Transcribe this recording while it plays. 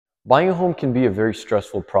Buying a home can be a very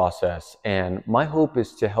stressful process, and my hope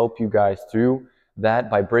is to help you guys through that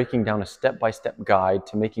by breaking down a step-by-step guide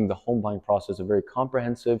to making the home buying process a very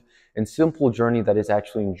comprehensive and simple journey that is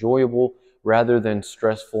actually enjoyable rather than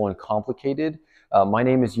stressful and complicated. My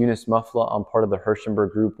name is Younes Mufleh. I'm part of the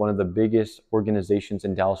Hirschenberg Group, one of the biggest organizations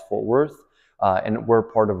in Dallas-Fort Worth, and we're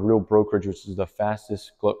part of Real Brokerage, which is the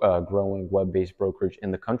fastest growing web-based brokerage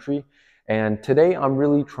in the country. And today I'm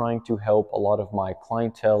really trying to help a lot of my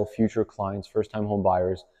clientele, future clients, first-time home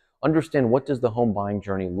buyers, understand what does the home buying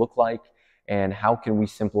journey look like and how can we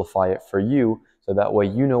simplify it for you so that way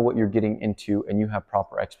you know what you're getting into and you have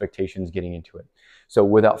proper expectations getting into it. So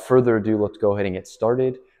without further ado, let's go ahead and get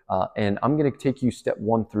started. And I'm going to take you step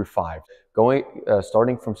 1 through 5.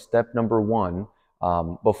 Starting from step number 1,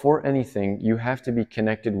 before anything, you have to be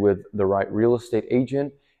connected with the right real estate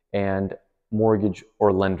agent and mortgage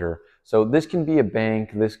or lender. So this can be a bank,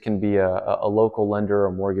 this can be a local lender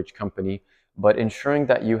or mortgage company, but ensuring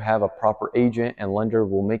that you have a proper agent and lender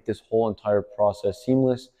will make this whole entire process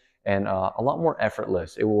seamless and a lot more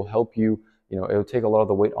effortless. It will help you, it will take a lot of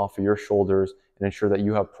the weight off of your shoulders and ensure that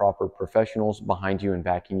you have proper professionals behind you and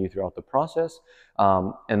backing you throughout the process.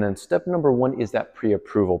 And then step number 1 is that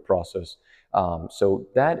pre-approval process. So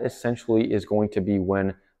that essentially is going to be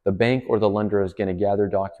when the bank or the lender is going to gather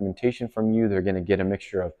documentation from you. They're going to get a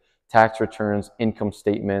mixture of tax returns, income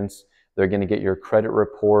statements. They're going to get your credit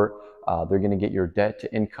report. They're going to get your debt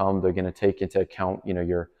to income. They're going to take into account,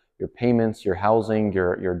 your payments, your housing,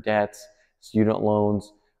 your debts, student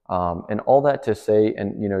loans, and all that to say,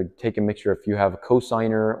 and take a mixture if you have a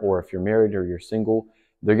cosigner or if you're married or you're single.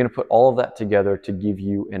 They're going to put all of that together to give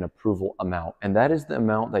you an approval amount, and that is the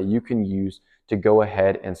amount that you can use to go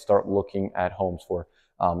ahead and start looking at homes for.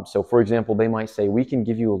 So for example, they might say, we can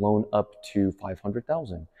give you a loan up to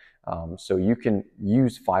 $500,000. So you can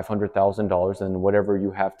use $500,000 and whatever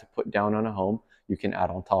you have to put down on a home, you can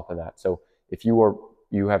add on top of that. So if you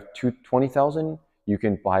have $20,000, you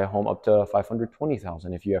can buy a home up to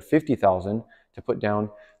 $520,000. If you have $50,000 to put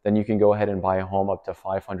down, then you can go ahead and buy a home up to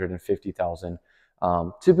 $550,000.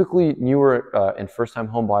 Typically, newer and first-time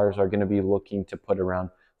home buyers are going to be looking to put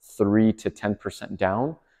around 3 to 10%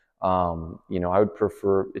 down. I would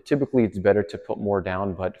prefer, typically it's better to put more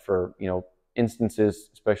down, but for, instances,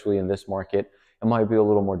 especially in this market, it might be a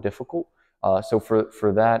little more difficult. So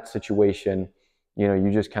for that situation,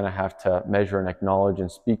 you just kind of have to measure and acknowledge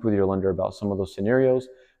and speak with your lender about some of those scenarios.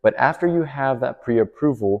 But after you have that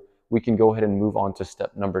pre-approval, we can go ahead and move on to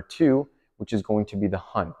step number 2, which is going to be the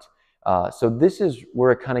hunt. So this is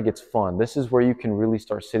where it kind of gets fun. This is where you can really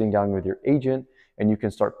start sitting down with your agent and you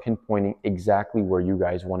can start pinpointing exactly where you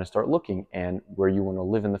guys want to start looking and where you want to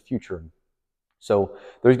live in the future. So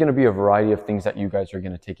there's going to be a variety of things that you guys are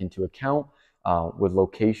going to take into account, with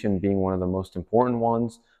location being one of the most important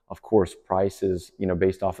ones. Of course, prices,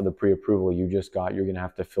 based off of the pre-approval you just got, you're going to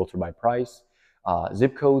have to filter by price,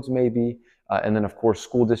 zip codes maybe, and then of course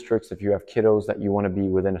school districts. If you have kiddos that you want to be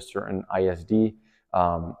within a certain ISD,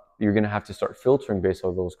 you're going to have to start filtering based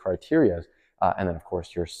on those criteria. And then of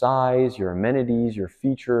course your size, your amenities, your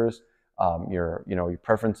features, your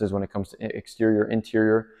preferences when it comes to exterior,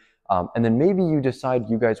 interior. And then maybe you decide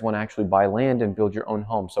you guys want to actually buy land and build your own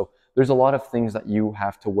home. So there's a lot of things that you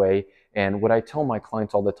have to weigh. And what I tell my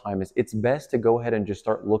clients all the time is it's best to go ahead and just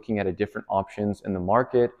start looking at different options in the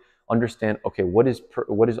market, understand, okay, what is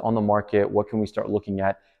on the market, what can we start looking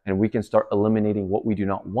at, and we can start eliminating what we do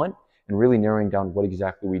not want and really narrowing down what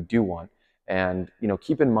exactly we do want. And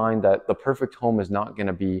keep in mind that the perfect home is not going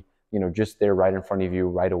to be just there right in front of you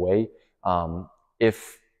right away.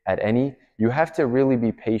 If at any, you have to really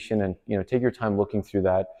be patient and take your time looking through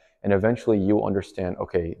that, and eventually you'll understand,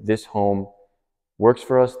 okay, this home works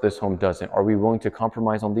for us, this home doesn't. Are we willing to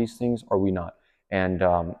compromise on these things? Are we not? And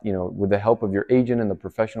with the help of your agent and the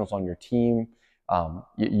professionals on your team,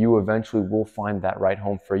 you eventually will find that right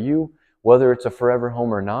home for you, whether it's a forever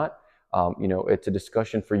home or not. It's a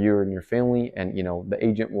discussion for you and your family, and the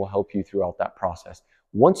agent will help you throughout that process.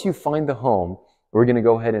 Once you find the home, we're going to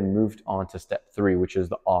go ahead and move on to step 3, which is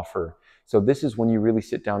the offer. So this is when you really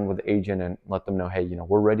sit down with the agent and let them know, hey,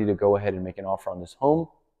 we're ready to go ahead and make an offer on this home.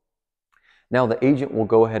 Now the agent will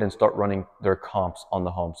go ahead and start running their comps on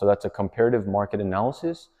the home. So that's a comparative market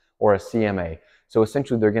analysis, or a CMA. So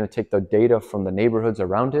essentially they're going to take the data from the neighborhoods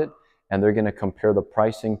around it, and they're going to compare the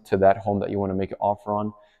pricing to that home that you want to make an offer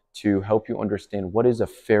on to help you understand what is a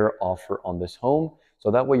fair offer on this home.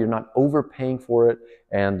 So that way you're not overpaying for it,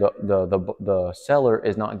 and the seller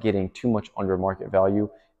is not getting too much under market value.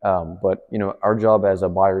 But our job as a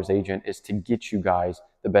buyer's agent is to get you guys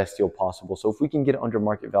the best deal possible. So if we can get it under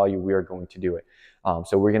market value, we are going to do it.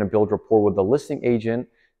 So we're going to build rapport with the listing agent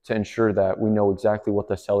to ensure that we know exactly what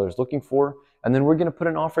the seller is looking for. And then we're going to put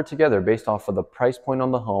an offer together based off of the price point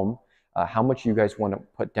on the home, how much you guys want to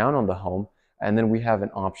put down on the home, and then we have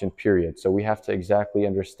an option period. So we have to exactly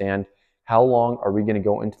understand how long are we going to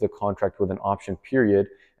go into the contract with an option period,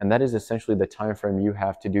 and that is essentially the time frame you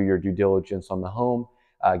have to do your due diligence on the home,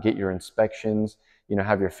 get your inspections,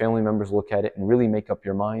 have your family members look at it and really make up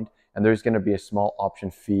your mind. And there's going to be a small option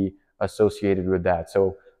fee associated with that.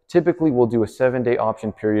 So typically we'll do a 7-day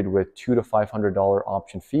option period with $200 to $500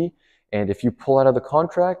 option fee. And if you pull out of the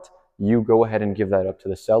contract, you go ahead and give that up to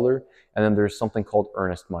the seller. And then there's something called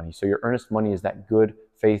earnest money. So your earnest money is that good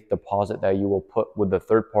faith deposit that you will put with the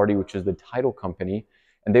third party, which is the title company,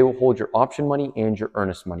 and they will hold your option money and your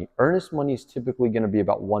earnest money. Earnest money is typically going to be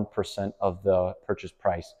about 1% of the purchase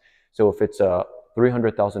price. So if it's a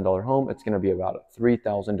 $300,000 home, it's going to be about a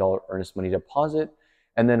 $3,000 earnest money deposit.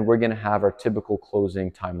 And then we're going to have our typical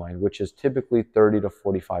closing timeline, which is typically 30 to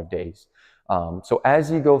 45 days. So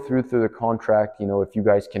as you go through the contract, if you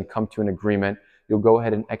guys can come to an agreement, you'll go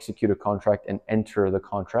ahead and execute a contract and enter the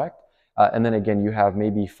contract. And then again, you have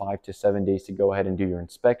maybe 5 to 7 days to go ahead and do your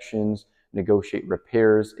inspections, negotiate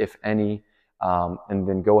repairs, if any, and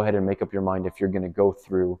then go ahead and make up your mind if you're going to go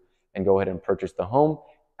through and go ahead and purchase the home.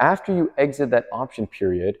 After you exit that option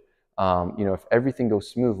period, if everything goes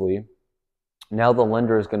smoothly, now the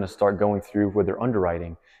lender is going to start going through with their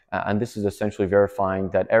underwriting. And this is essentially verifying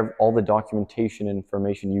that all the documentation and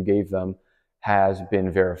information you gave them has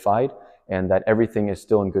been verified and that everything is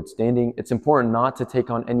still in good standing. It's important not to take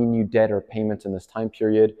on any new debt or payments in this time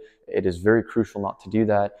period. It is very crucial not to do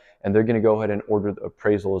that. And they're going to go ahead and order the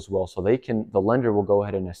appraisal as well. So the lender will go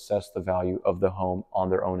ahead and assess the value of the home on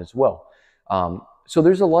their own as well. So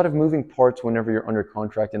there's a lot of moving parts whenever you're under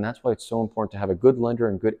contract, and that's why it's so important to have a good lender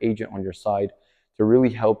and good agent on your side to really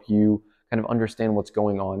help you kind of understand what's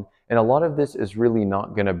going on. And a lot of this is really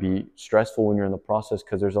not going to be stressful when you're in the process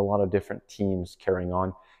because there's a lot of different teams carrying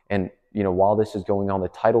on. And while this is going on, the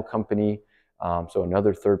title company, so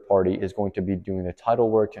another third party, is going to be doing the title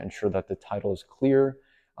work to ensure that the title is clear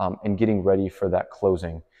and getting ready for that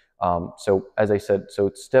closing. So as I said,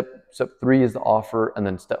 so step 3 is the offer, and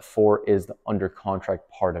then step 4 is the under contract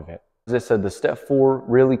part of it. As I said, the step 4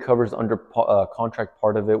 really covers the under contract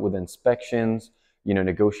part of it with inspections,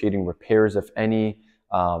 negotiating repairs, if any,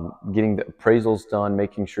 getting the appraisals done,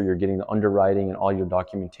 making sure you're getting the underwriting and all your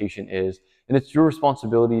documentation is. And it's your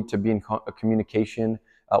responsibility to be in communication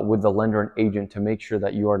with the lender and agent to make sure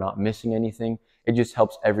that you are not missing anything. It just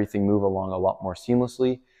helps everything move along a lot more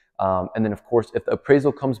seamlessly. And then, of course, if the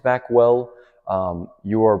appraisal comes back well,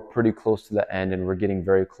 you are pretty close to the end, and we're getting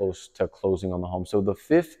very close to closing on the home. So the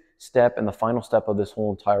 5th step and the final step of this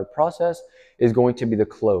whole entire process is going to be the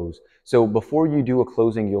close. So before you do a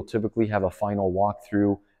closing, you'll typically have a final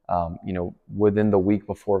walkthrough, within the week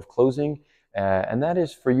before of closing. And that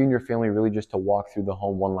is for you and your family really just to walk through the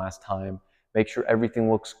home one last time, make sure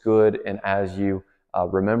everything looks good. And as you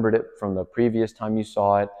remembered it from the previous time you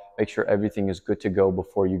saw it, make sure everything is good to go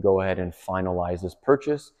before you go ahead and finalize this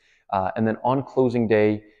purchase. And then on closing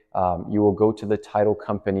day, you will go to the title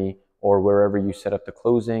company or wherever you set up the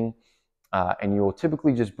closing, and you will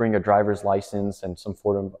typically just bring a driver's license and some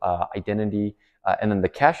form of identity, and then the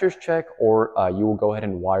cashier's check, or you will go ahead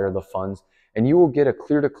and wire the funds, and you will get a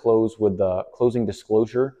clear to close with the closing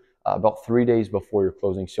disclosure about 3 days before your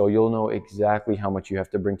closing. So you'll know exactly how much you have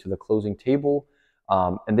to bring to the closing table,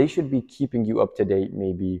 and they should be keeping you up to date,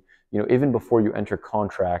 maybe even before you enter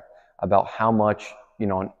contract, about how much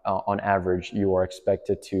on average you are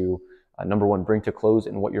expected to number one, bring to close,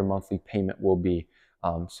 and what your monthly payment will be.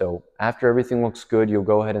 So after everything looks good, you'll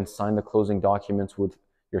go ahead and sign the closing documents with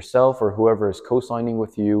yourself or whoever is co-signing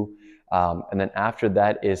with you. And then after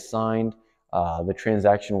that is signed, the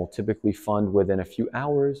transaction will typically fund within a few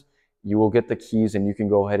hours. You will get the keys and you can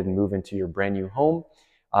go ahead and move into your brand new home.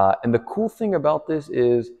 And the cool thing about this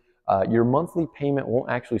is your monthly payment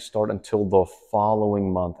won't actually start until the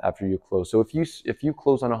following month after you close. So if you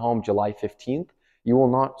close on a home July 15th, you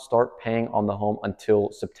will not start paying on the home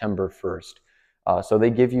until September 1st. So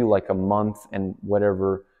they give you like a month and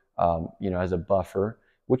whatever, as a buffer,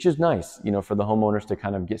 which is nice, for the homeowners to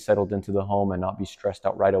kind of get settled into the home and not be stressed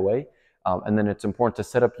out right away. And then it's important to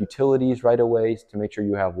set up utilities right away to make sure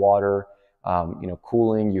you have water,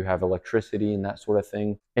 cooling, you have electricity and that sort of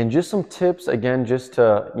thing. And just some tips, again, just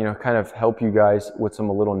to, kind of help you guys with some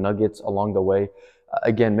little nuggets along the way.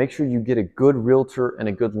 Again, make sure you get a good realtor and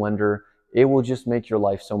a good lender. It will just make your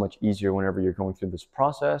life so much easier whenever you're going through this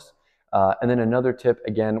process. And then another tip,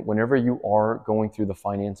 again, whenever you are going through the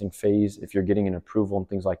financing phase, if you're getting an approval and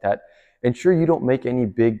things like that, ensure you don't make any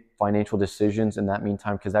big financial decisions in that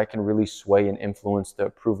meantime, because that can really sway and influence the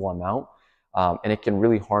approval amount. And it can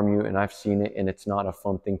really harm you, and I've seen it, and it's not a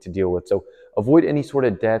fun thing to deal with. So avoid any sort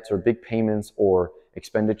of debts or big payments or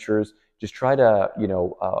expenditures. Just try to,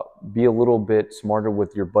 be a little bit smarter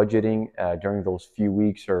with your budgeting during those few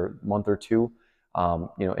weeks or month or two,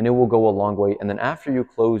 and it will go a long way. And then after you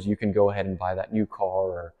close, you can go ahead and buy that new car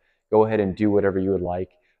or go ahead and do whatever you would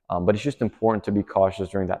like. But it's just important to be cautious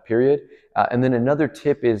during that period. And then another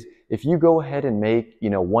tip is, if you go ahead and make,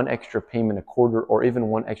 one extra payment a quarter or even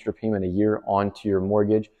one extra payment a year onto your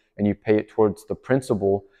mortgage, and you pay it towards the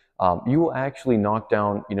principal, you will actually knock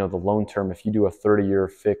down, the loan term. If you do a 30-year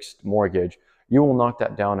fixed mortgage, you will knock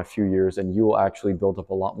that down a few years, and you will actually build up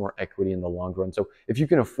a lot more equity in the long run. So if you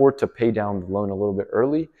can afford to pay down the loan a little bit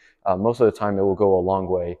early, most of the time it will go a long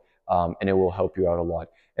way, and it will help you out a lot.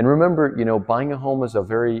 And remember, buying a home is a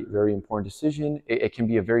very, very important decision. It can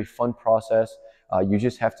be a very fun process. You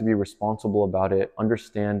just have to be responsible about it.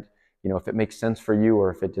 Understand, if it makes sense for you or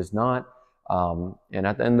if it does not. And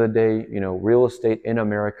at the end of the day, real estate in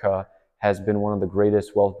America has been one of the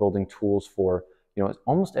greatest wealth building tools for,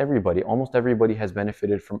 almost everybody. Almost everybody has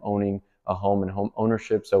benefited from owning a home and home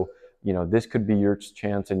ownership. So, this could be your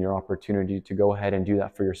chance and your opportunity to go ahead and do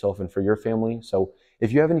that for yourself and for your family. So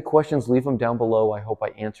if you have any questions, leave them down below. I hope I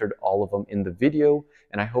answered all of them in the video,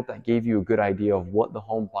 and I hope that gave you a good idea of what the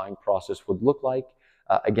home buying process would look like.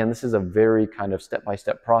 Again, this is a very kind of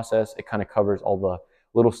step-by-step process. It kind of covers all the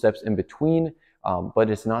little steps in between, but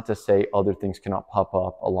it's not to say other things cannot pop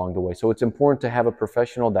up along the way. So it's important to have a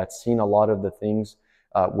professional that's seen a lot of the things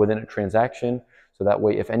within a transaction, so that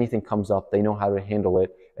way if anything comes up, they know how to handle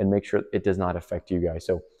it and make sure it does not affect you guys.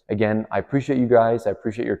 So again, I appreciate you guys. I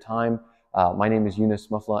appreciate your time. My name is Younes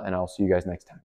Mufleh, and I'll see you guys next time.